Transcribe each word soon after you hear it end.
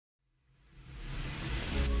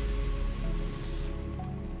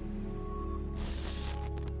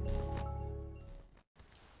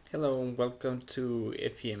Hello and welcome to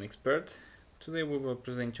FEM Expert. Today we will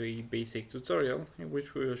present you a basic tutorial in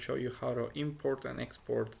which we will show you how to import and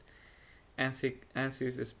export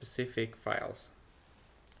Ansys specific files.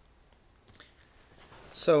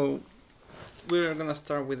 So we're gonna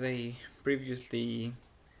start with a previously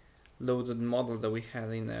loaded model that we had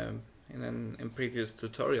in previous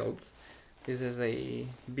tutorials. This is a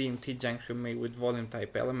BMT junction made with volume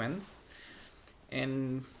type elements,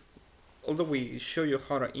 and although we show you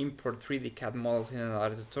how to import 3D CAD models in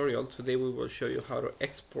another tutorial, today we will show you how to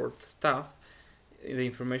export stuff, the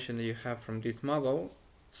information that you have from this model,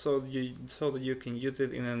 so that you can use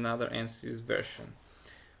it in another Ansys version.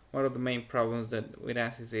 One of the main problems that with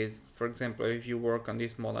Ansys is, for example, if you work on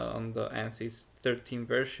this model on the Ansys 13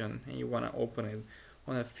 version and you want to open it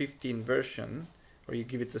on a 15 version, or you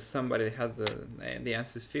give it to somebody that has the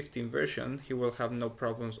Ansys 15 version, he will have no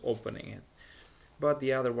problems opening it. But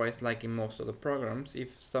the otherwise, like in most of the programs,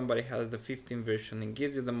 if somebody has the 15 version and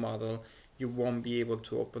gives you the model, you won't be able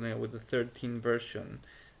to open it with the 13 version.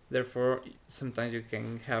 Therefore, sometimes you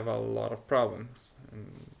can have a lot of problems. And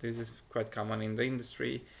this is quite common in the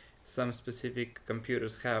industry. Some specific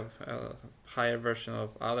computers have a higher version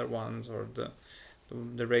of other ones, or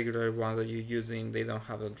the regular ones that you're using, they don't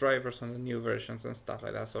have the drivers on the new versions and stuff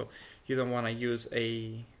like that. So you don't want to use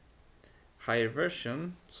a higher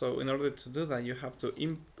version. So in order to do that, you have to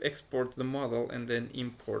export the model and then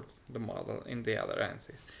import the model in the other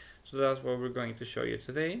Ansys. So that's what we're going to show you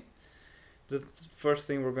today. The first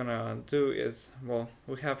thing we're gonna do is, well,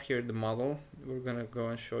 we have here the model. We're gonna go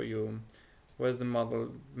and show you what is the model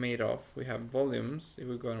made of. We have volumes. If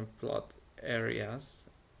we're gonna plot areas,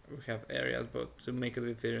 we have areas, but to make a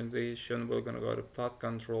differentiation, we're gonna go to plot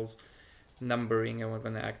controls, numbering, and we're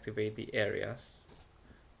gonna activate the areas,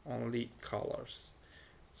 only colors.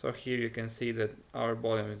 So here you can see that our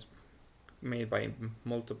volume is made by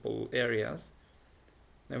multiple areas.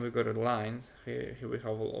 Then we go to lines. Here we have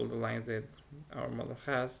all the lines that our model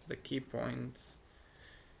has, the key points,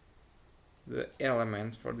 the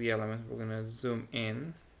elements. For the elements, we're gonna zoom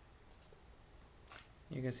in.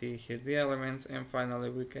 You can see here the elements, and finally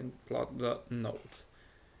we can plot the nodes.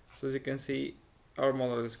 So as you can see, our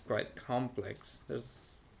model is quite complex.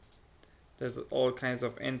 There's all kinds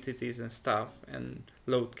of entities and stuff, and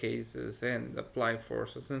load cases and apply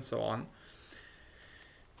forces and so on.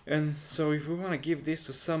 And so if we want to give this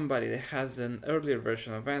to somebody that has an earlier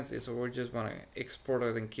version of Ansys, or we just want to export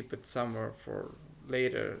it and keep it somewhere for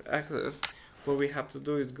later access, what we have to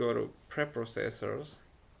do is go to preprocessors,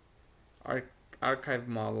 archive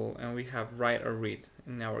model, and we have write or read.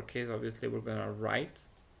 In our case, obviously, we're going to write.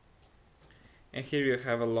 And here you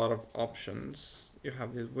have a lot of options. You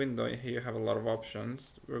have this window, and here you have a lot of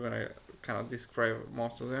options. We're going to kind of describe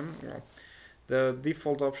most of them. Well, the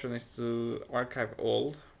default option is to archive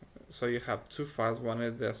old. So you have two files. One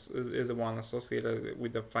is the one associated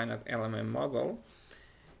with the finite element model,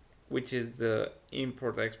 which is the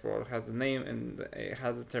import export, has the name and it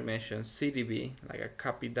has the termination CDB, like a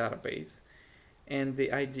copy database, and the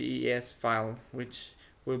IGES file, which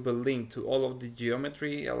will be linked to all of the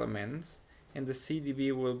geometry elements, and the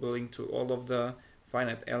CDB will be linked to all of the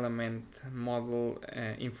finite element model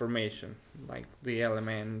information, like the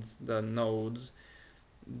elements, the nodes,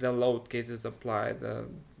 the load cases applied, the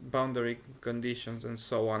boundary conditions, and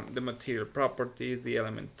so on, the material properties, the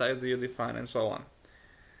element types that you define, and so on.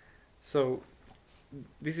 So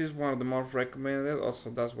this is one of the most recommended.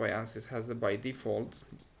 Also, that's why Ansys has it by default.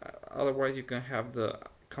 Otherwise, you can have the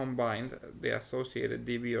combined, the associated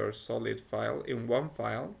DB or solid file in one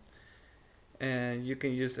file, and you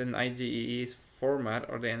can use an IGEE format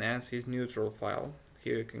or the Ansys neutral file.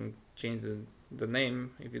 Here you can change the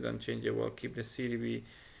name. If you don't change it, we'll keep the CDB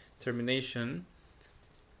termination.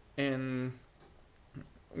 And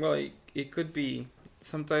well, it could be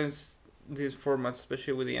sometimes these formats,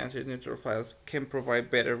 especially with the Ansys neutral files, can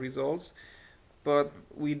provide better results, but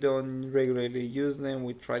we don't regularly use them.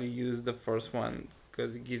 We try to use the first one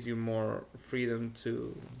because it gives you more freedom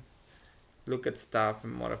to look at stuff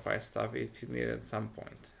and modify stuff if you need it at some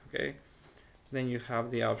point. Okay, then you have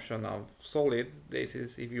the option of solid. This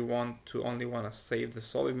is if you want to save the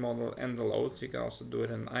solid model and the loads. You can also do it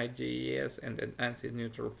in IGES and an Ansys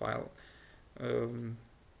neutral file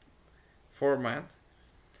format.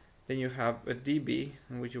 Then you have a DB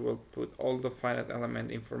in which you will put all the finite element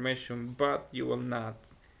information, but you will not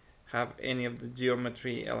have any of the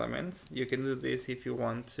geometry elements. You can do this if you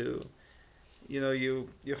want to, you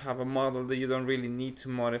have a model that you don't really need to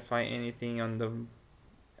modify anything on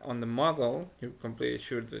the model. You're completely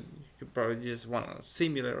sure that you probably just want to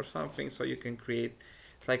simulate or something, so you can create,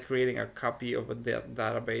 it's like creating a copy of a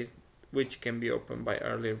database which can be opened by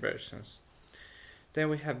earlier versions. Then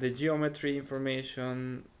we have the geometry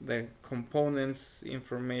information, the components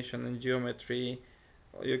information and geometry.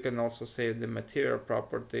 You can also save the material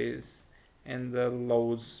properties and the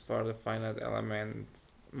loads for the finite element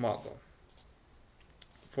model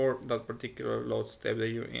for that particular load step that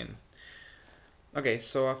you're in. Okay,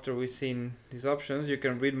 so after we've seen these options, you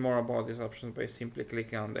can read more about these options by simply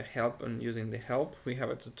clicking on the help and using the help. We have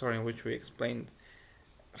a tutorial in which we explained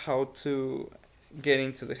how to get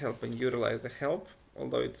into the help and utilize the help,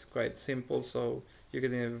 although it's quite simple, so you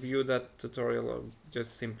can either view that tutorial or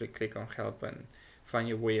just simply click on help and find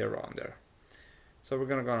your way around there. So we're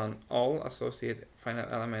going to go on all associate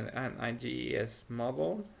finite element and IGES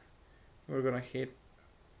model. We're going to hit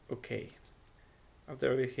OK.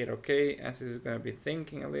 After we hit OK, Ansys is going to be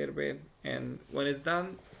thinking a little bit, and when it's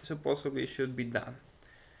done, supposedly it should be done.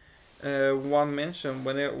 One mention,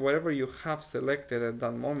 whatever you have selected at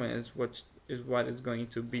that moment is what is going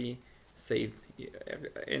to be saved.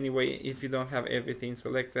 Anyway, if you don't have everything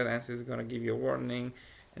selected, Ansys is going to give you a warning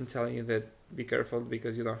and tell you that be careful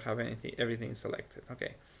because you don't have everything selected.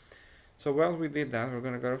 Okay, so once we did that, we're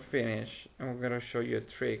going to go to finish, and we're going to show you a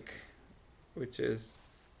trick, which is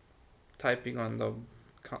typing on the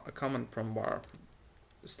command prompt bar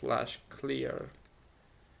 /clear,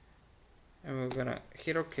 and we're gonna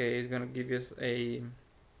hit OK. It's gonna give us a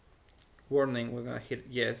warning. We're gonna hit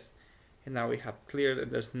yes, and now we have cleared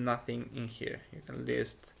that there's nothing in here. You can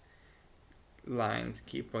list lines,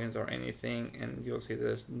 key points, or anything, and you'll see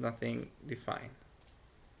there's nothing defined.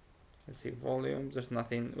 Let's see, volume, there's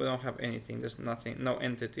nothing, we don't have anything, there's nothing, no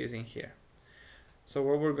entities in here. So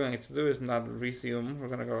what we're going to do is not resume, we're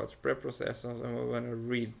going to go to preprocessors and we're going to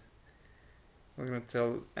read. We're going to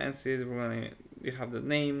tell Ansys, you have the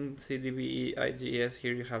name, CDBE, IGS,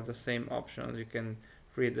 here you have the same options. You can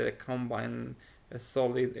read the combine, a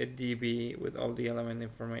solid, a DB with all the element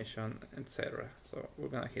information, etc. So we're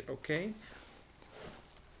going to hit OK.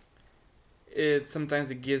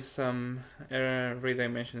 Sometimes it gives some error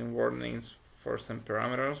redimensioning warnings for some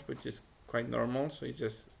parameters, which is quite normal, so you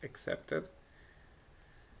just accept it.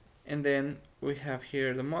 And then we have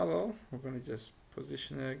here the model. We're going to just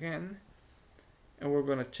position it again, and we're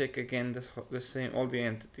going to check again all the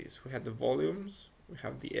entities. We have the volumes, we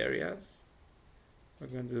have the areas. We're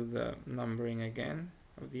going to do the numbering again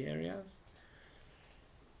of the areas.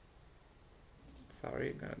 Sorry,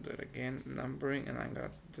 I'm gonna do it again, numbering, and I'm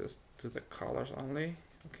gonna just do the colors only.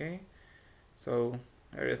 Okay, so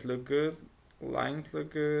areas look good, lines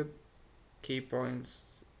look good, key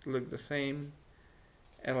points look the same,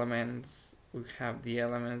 elements, we have the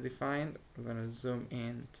elements defined. We're gonna zoom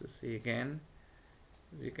in to see again.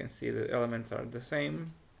 As you can see, the elements are the same.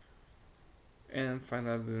 And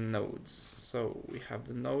finally the nodes. So we have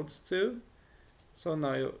the nodes too. So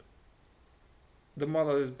now the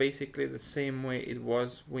model is basically the same way it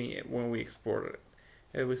was when we exported it.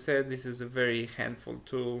 As we said, this is a very handful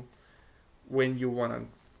tool when you want to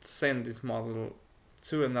send this model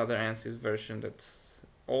to another Ansys version that's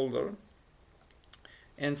older.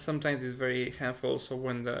 And sometimes it's very handful also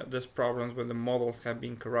when there's problems when the models have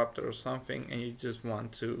been corrupted or something and you just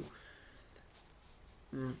want to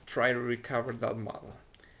try to recover that model.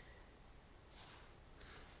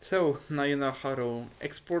 So now you know how to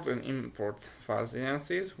export and import files in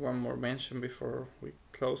Ansys. One more mention before we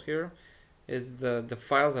close here is the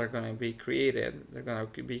files are going to be created. They're going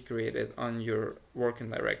to be created on your working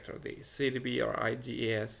directory. The CDB or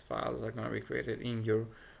IGES files are going to be created in your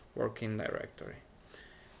working directory.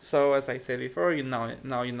 So as I said before,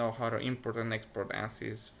 now you know how to import and export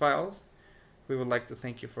Ansys files. We would like to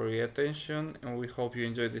thank you for your attention, and we hope you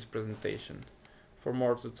enjoyed this presentation. For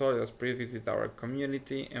more tutorials, please visit our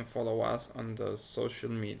community and follow us on the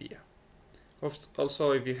social media.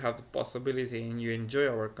 Also, if you have the possibility and you enjoy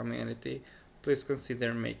our community, please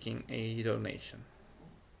consider making a donation.